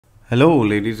Hello,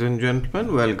 ladies and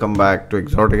gentlemen. Welcome back to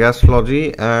Exotic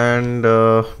Astrology. And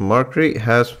Mercury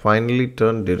has finally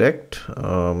turned direct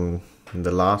in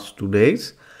the last 2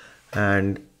 days,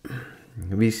 and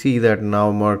we see that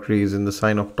now Mercury is in the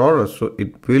sign of Taurus. So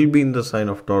it will be in the sign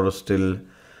of Taurus till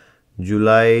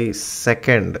July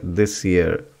 2nd this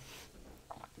year,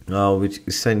 which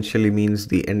essentially means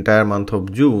the entire month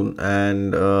of June.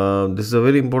 And this is a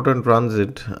very important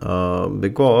transit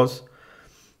because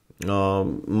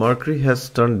Mercury has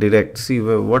turned direct. See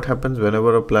what happens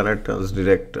whenever a planet turns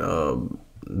direct.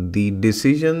 The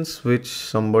decisions which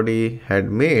somebody had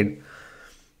made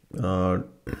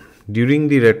during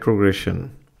the retrogression,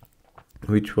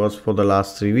 which was for the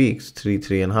last 3 weeks,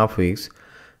 three and a half weeks,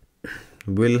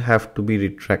 will have to be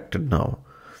retracted now.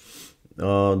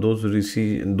 Those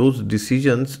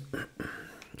decisions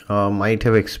might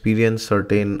have experienced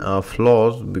certain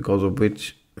flaws, because of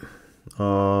which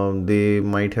they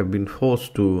might have been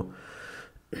forced to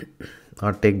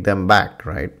take them back,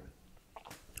 right?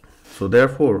 So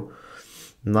therefore,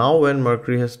 now when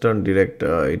Mercury has turned direct,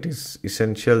 it is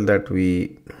essential that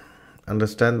we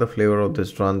understand the flavor of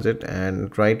this transit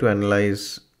and try to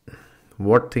analyze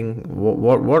what is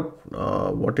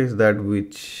that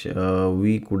which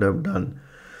we could have done,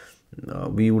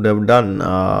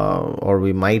 or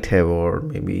we might have, or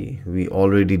maybe we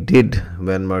already did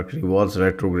when Mercury was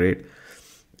retrograde.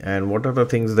 And what are the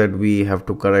things that we have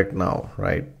to correct now,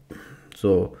 right?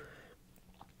 So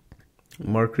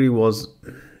Mercury was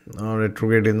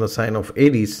retrograde in the sign of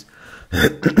Aries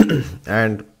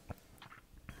and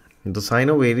the sign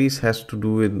of Aries has to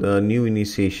do with new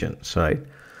initiations, right?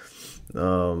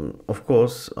 Of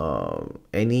course,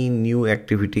 any new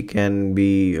activity can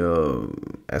be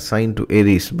assigned to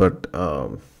Aries, but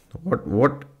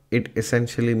what it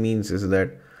essentially means is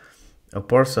that a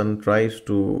person tries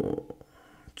to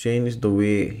change the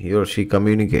way he or she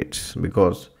communicates,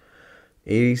 because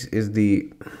Aries is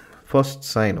the first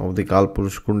sign of the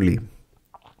Kalpurush Kundli,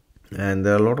 and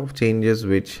there are a lot of changes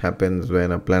which happens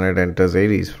when a planet enters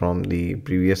Aries from the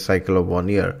previous cycle of 1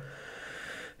 year.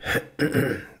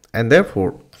 And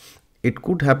therefore it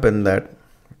could happen that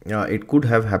it could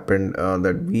have happened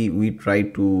that we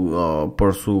tried to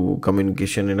pursue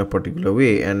communication in a particular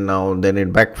way, and now then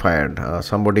it backfired.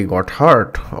 Somebody got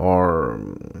hurt, or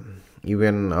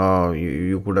even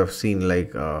you could have seen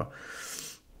like there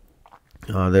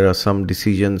are some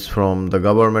decisions from the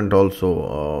government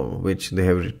also which they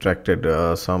have retracted.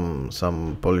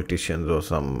 Some politicians or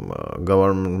some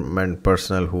government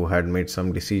personnel who had made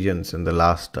some decisions in the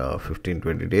last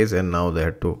 15-20 days, and now they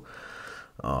had to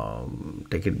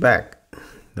take it back,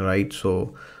 right?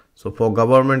 So for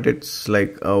government, it's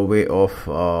like a way of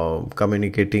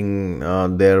communicating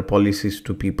their policies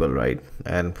to people, right?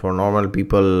 And for normal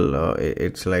people,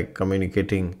 it's like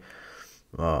communicating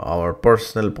our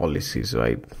personal policies,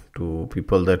 right, to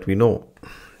people that we know.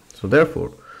 So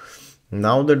therefore,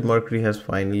 now that Mercury has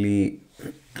finally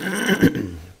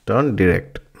turned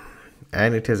direct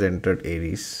and it has entered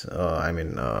Aries,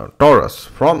 Taurus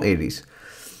from Aries,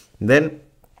 then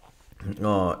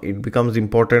it becomes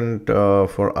important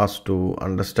for us to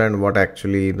understand what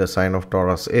actually the sign of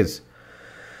Taurus is.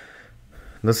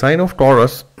 The sign of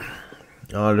Taurus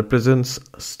represents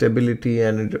stability,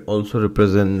 and it also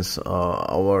represents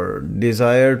our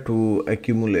desire to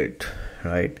accumulate,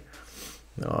 right?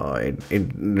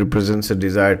 It represents a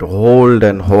desire to hold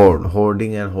and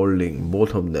hoarding and holding,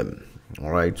 both of them. All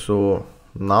right. So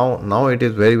now it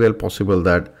is very well possible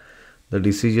that the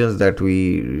decisions that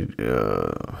we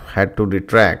had to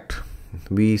retract,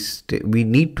 we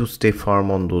need to stay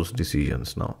firm on those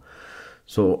decisions now.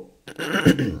 So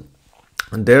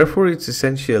therefore, it's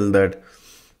essential that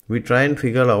we try and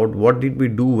figure out what did we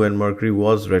do when Mercury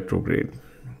was retrograde,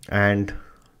 and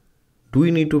do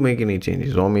we need to make any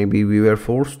changes, or maybe we were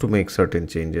forced to make certain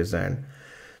changes, and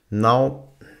now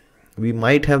we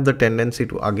might have the tendency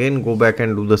to again go back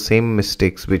and do the same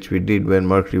mistakes which we did when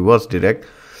Mercury was direct,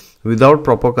 without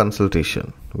proper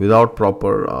consultation, without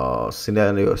proper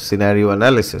scenario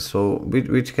analysis, so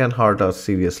which can hurt us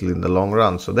seriously in the long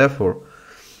run. So therefore,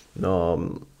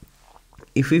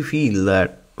 if we feel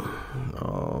that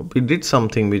we did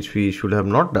something which we should have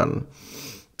not done,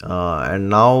 and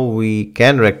now we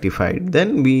can rectify it,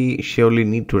 then we surely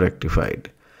need to rectify it.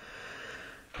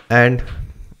 And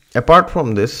apart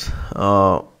from this,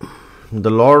 the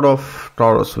Lord of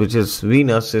Taurus, which is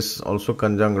Venus, is also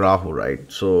conjunct Rahu, right?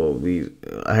 So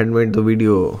I had made the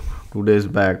video 2 days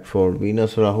back for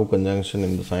Venus Rahu conjunction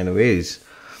in the sign of Aries,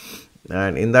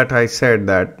 and in that I said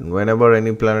that whenever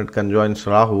any planet conjoins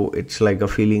Rahu, it's like a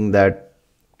feeling that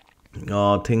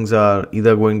things are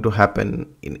either going to happen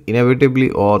inevitably,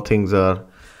 or things are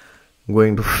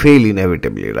going to fail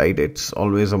inevitably, right? It's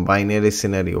always a binary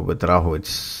scenario with Rahu.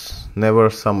 It's never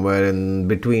somewhere in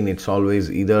between. It's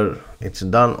always either it's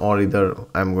done or either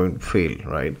I'm going to fail,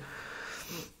 right?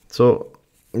 So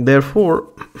therefore,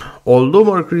 although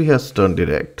Mercury has turned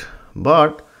direct,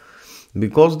 but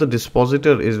because the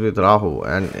dispositor is with Rahu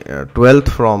and 12th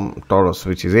from Taurus,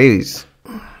 which is Aries,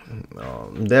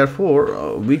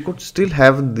 therefore we could still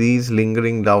have these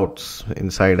lingering doubts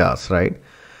inside us, right?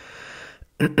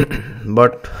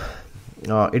 But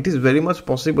it is very much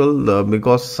possible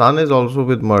because Sun is also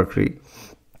with Mercury.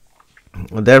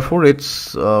 Therefore,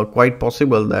 it's quite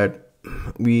possible that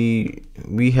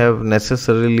we have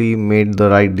necessarily made the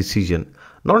right decision.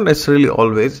 Not necessarily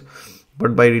always,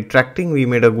 but by retracting, we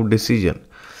made a good decision.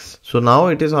 So now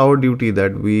it is our duty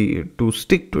that we to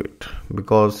stick to it,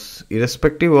 because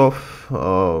irrespective of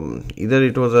either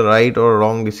it was a right or a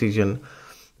wrong decision,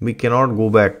 we cannot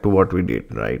go back to what we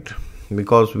did, right?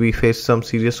 Because we faced some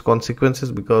serious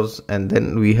consequences and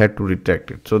then we had to retract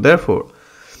it. So therefore,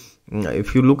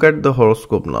 if you look at the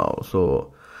horoscope now,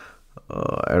 so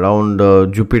around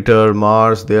Jupiter,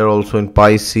 Mars, they are also in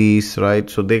Pisces, right?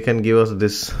 So they can give us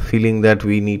this feeling that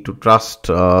we need to trust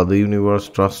the universe,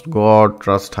 trust God,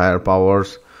 trust higher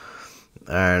powers.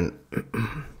 And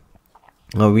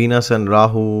Venus and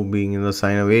Rahu being in the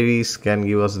sign of Aries can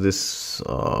give us this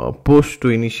push to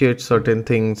initiate certain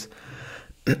things,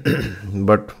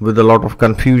 but with a lot of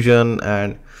confusion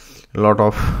and a lot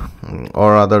of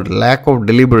or rather lack of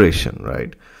deliberation,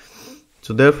 right?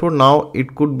 So therefore now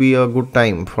it could be a good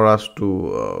time for us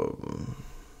to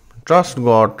trust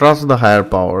God, trust the higher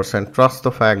powers, and trust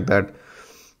the fact that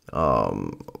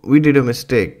we did a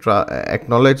mistake,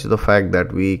 acknowledge the fact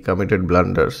that we committed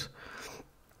blunders,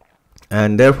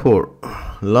 and therefore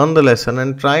learn the lesson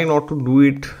and try not to do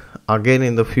it again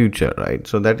in the future, right?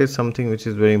 So that is something which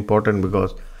is very important,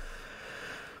 because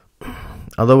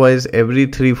otherwise every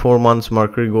 3-4 months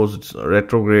Mercury goes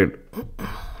retrograde,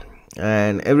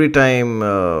 and every time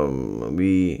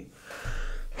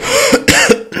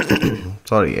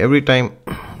every time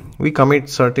we commit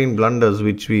certain blunders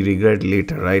which we regret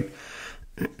later, right?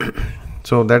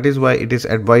 So that is why it is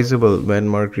advisable when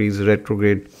Mercury is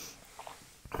retrograde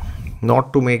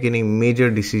not to make any major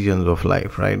decisions of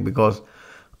life, right? Because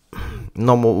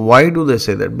now, why do they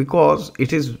say that? Because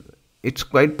it's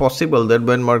quite possible that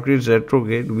when Mercury is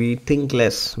retrograde, we think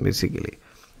less, basically.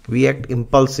 We act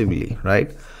impulsively,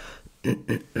 right?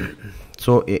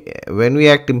 So when we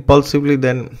act impulsively,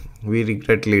 then we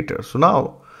regret later. So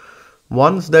now,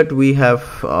 once that we have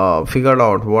figured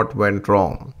out what went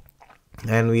wrong,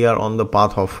 and we are on the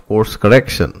path of course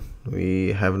correction,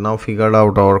 we have now figured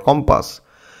out our compass.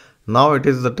 Now it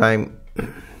is the time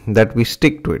that we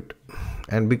stick to it.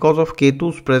 And because of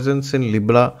Ketu's presence in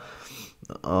Libra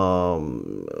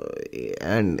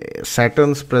and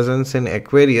Saturn's presence in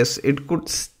Aquarius, it could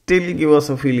still give us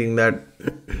a feeling that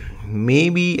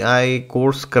maybe I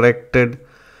course corrected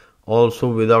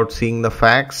also without seeing the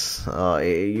facts.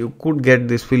 You could get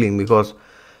this feeling, because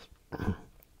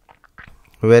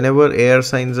whenever air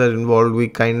signs are involved, we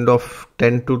kind of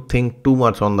tend to think too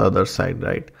much on the other side,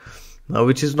 right?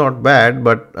 Which is not bad,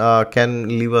 but can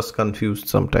leave us confused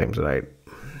sometimes, right?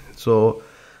 So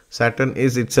Saturn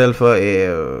is itself a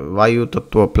Vayu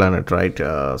Tattva planet, right?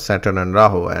 Saturn and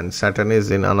Rahu, and Saturn is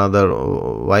in another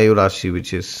Vayu Rashi,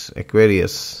 which is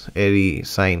Aquarius, airy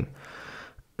sign.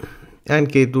 And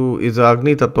Ketu is a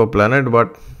Agni Tattva planet,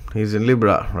 but he's in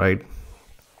Libra, right?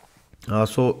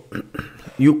 So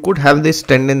you could have this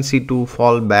tendency to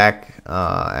fall back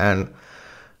and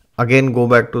again go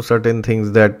back to certain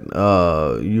things that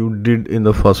you did in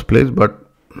the first place, but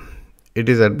it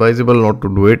is advisable not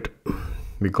to do it,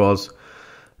 because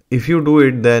if you do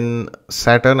it, then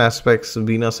Saturn aspects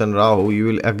Venus and Rahu, you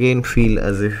will again feel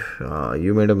as if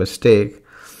you made a mistake.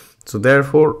 So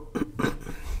therefore,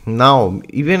 now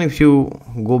even if you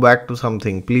go back to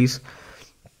something, please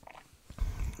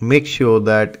make sure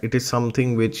that it is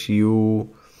something which you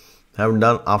have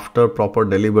done after proper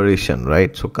deliberation,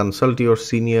 right? So consult your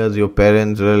seniors, your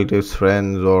parents, relatives,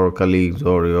 friends, or colleagues,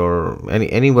 or your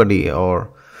anybody, or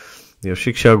your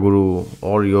Shiksha Guru,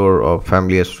 or your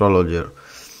family astrologer.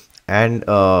 And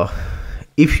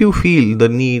if you feel the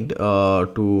need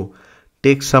to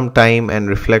take some time and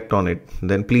reflect on it,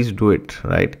 then please do it,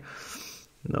 right?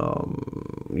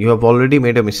 You have already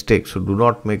made a mistake, so do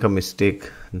not make a mistake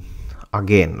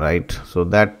again, right? So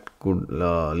that could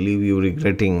leave you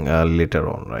regretting later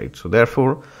on, right? So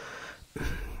therefore,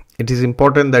 it is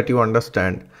important that you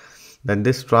understand that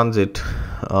this transit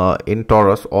in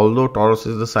Taurus, although Taurus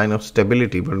is the sign of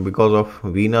stability, but because of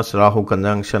Venus Rahu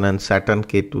conjunction and Saturn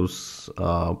Ketu's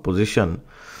position,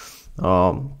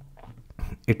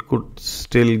 it could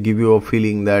still give you a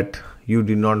feeling that you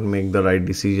did not make the right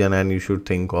decision and you should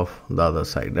think of the other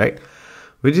side, right?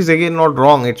 Which is again not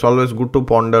wrong. It's always good to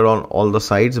ponder on all the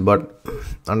sides, but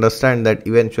understand that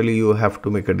eventually you have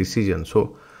to make a decision.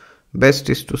 So best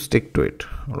is to stick to it,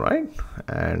 all right?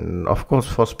 And of course,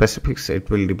 for specifics, it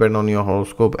will depend on your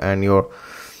horoscope and your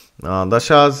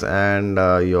dashas and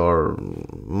your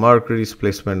Mercury's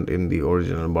placement in the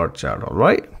original birth chart, all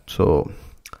right? So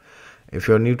if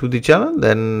you're new to the channel,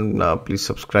 then please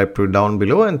subscribe to it down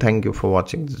below, and thank you for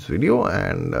watching this video.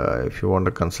 And if you want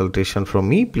a consultation from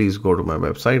me, please go to my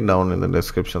website down in the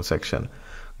description section.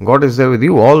 God is there with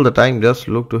you all the time. Just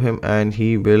look to him and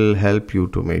he will help you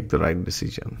to make the right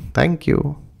decision. Thank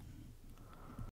you.